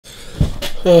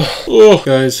Oh,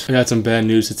 guys, I got some bad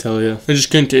news to tell you. I just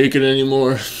couldn't take it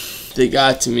anymore. They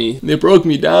got to me. They broke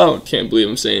me down. Can't believe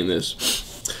I'm saying this.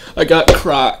 I got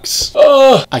Crocs.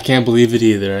 Oh, I can't believe it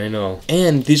either, I know.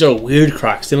 And these are weird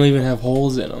Crocs. They don't even have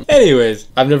holes in them. Anyways,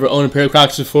 I've never owned a pair of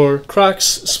Crocs before. Crocs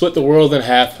split the world in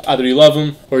half. Either you love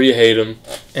them or you hate them.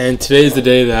 And today's the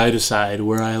day that I decide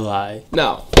where I lie.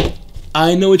 Now,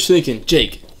 I know what you're thinking.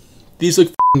 Jake, these look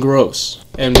f***ing gross.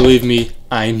 And believe me,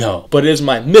 I know. But it is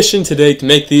my mission today to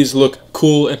make these look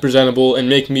cool and presentable and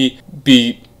make me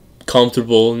be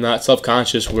comfortable, not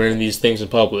self-conscious wearing these things in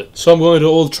public. So I'm going to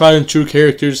old tried and true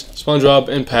characters, SpongeBob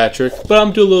and Patrick, but I'm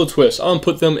gonna do a little twist. I'm gonna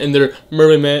put them in their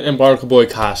Mermaid Man and Barnacle Boy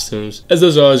costumes, as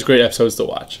those are always great episodes to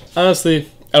watch. Honestly,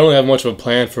 I don't have much of a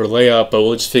plan for a layout, but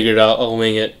we'll just figure it out. I'll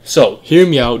wing it. So, hear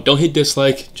me out. Don't hit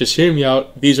dislike. Just hear me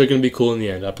out. These are gonna be cool in the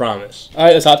end, I promise.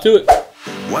 Alright, let's hop to it.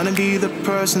 Wanna be the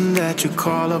person that you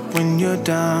call up when you're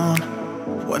down.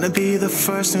 Wanna be the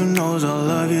first who knows all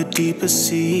of your deepest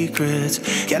secrets.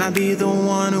 Can I be the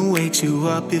one who wakes you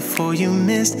up before you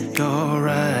missed your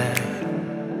ride?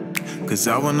 Cause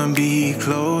I wanna be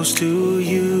close to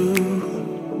you,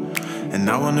 and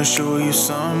I wanna show you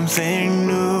something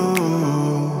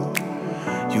new.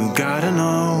 You gotta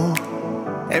know,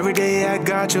 every day I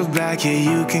got your back, yeah,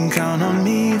 you can count on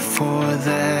me for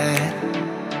that.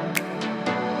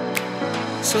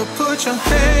 So put your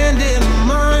hand in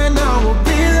mine, I will be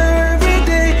there every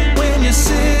day. When you're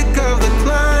sick of the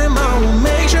climb, I will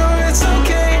make sure it's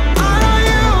okay. I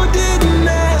know you didn't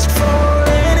ask for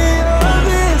any of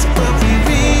this, but we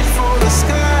reach for the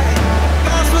sky.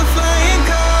 Pass with flying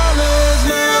colors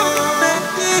now.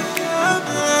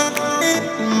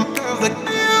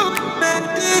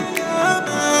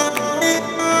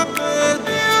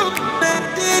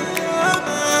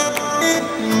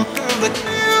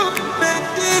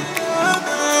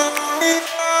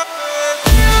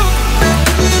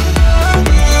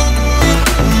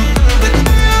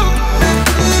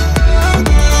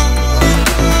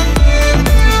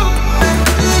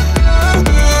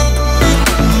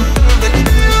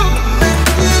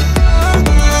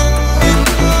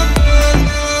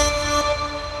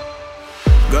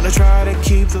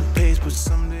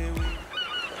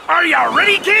 Are you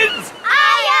ready, kids?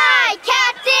 Aye, aye,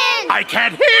 Captain! I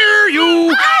can't hear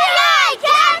you! Aye, aye,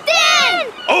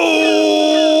 Captain! Oh!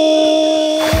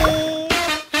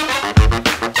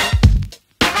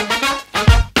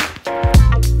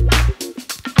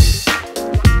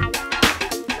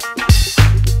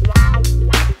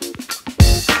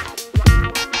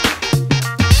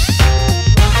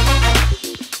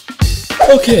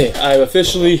 Okay, I've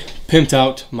officially pimped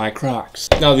out my Crocs.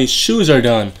 Now these shoes are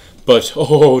done, but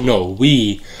oh no,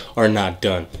 we are not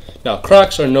done. Now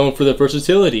Crocs are known for their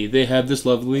versatility. They have this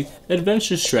lovely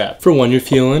adventure strap for when you're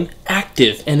feeling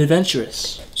active and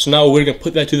adventurous. So now we're gonna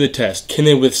put that to the test. Can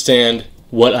they withstand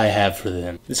what I have for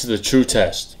them? This is a true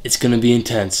test. It's gonna be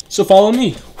intense. So follow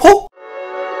me. Woo!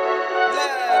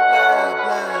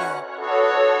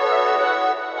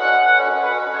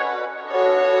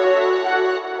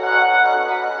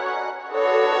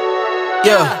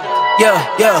 Yeah.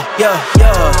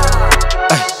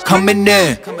 Coming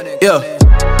in, yeah.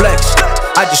 Flex,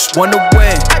 I just wanna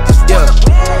win, yeah.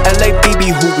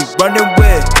 LABB, who we running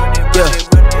with, yeah.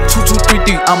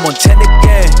 2233, I'm on 10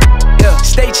 again, yeah.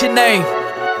 State your name,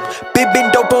 big been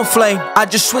dope on flame. I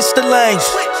just switched the lanes.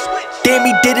 Damn,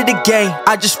 he did it again.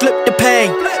 I just flipped the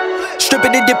pain.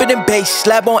 Stripping and dipping in bass,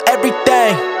 slab on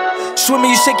everything. Swimming,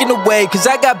 you sinking away, cause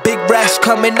I got big racks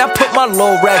coming. I put my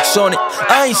low racks on it.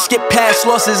 I ain't skip past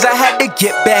losses, I had to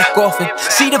get back off it.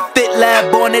 See the fit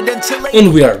lab on it until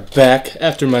And we are back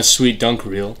after my sweet dunk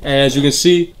reel. And as you can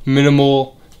see,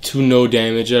 minimal to no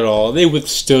damage at all. They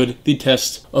withstood the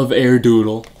test of Air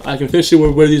Doodle. I can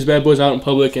officially wear these bad boys out in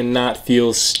public and not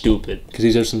feel stupid. Because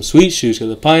these are some sweet shoes. Got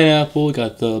the pineapple,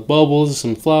 got the bubbles,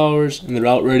 some flowers, and they're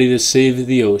out ready to save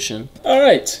the ocean.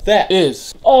 Alright, that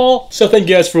is all. So thank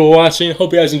you guys for watching.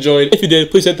 Hope you guys enjoyed. If you did,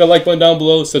 please hit that like button down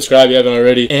below. Subscribe if you haven't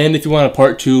already. And if you want a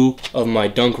part 2 of my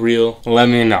dunk reel, let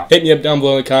me know. Hit me up down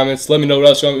below in the comments. Let me know what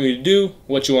else you want me to do,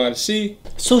 what you want to see.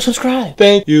 So subscribe.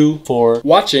 Thank you for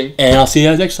watching, and I'll see you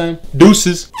guys next time.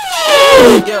 Deuces.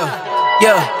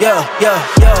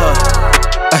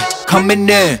 Coming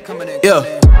in, yeah.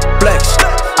 Flex,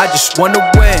 I just wanna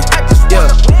win, yeah.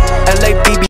 LABB.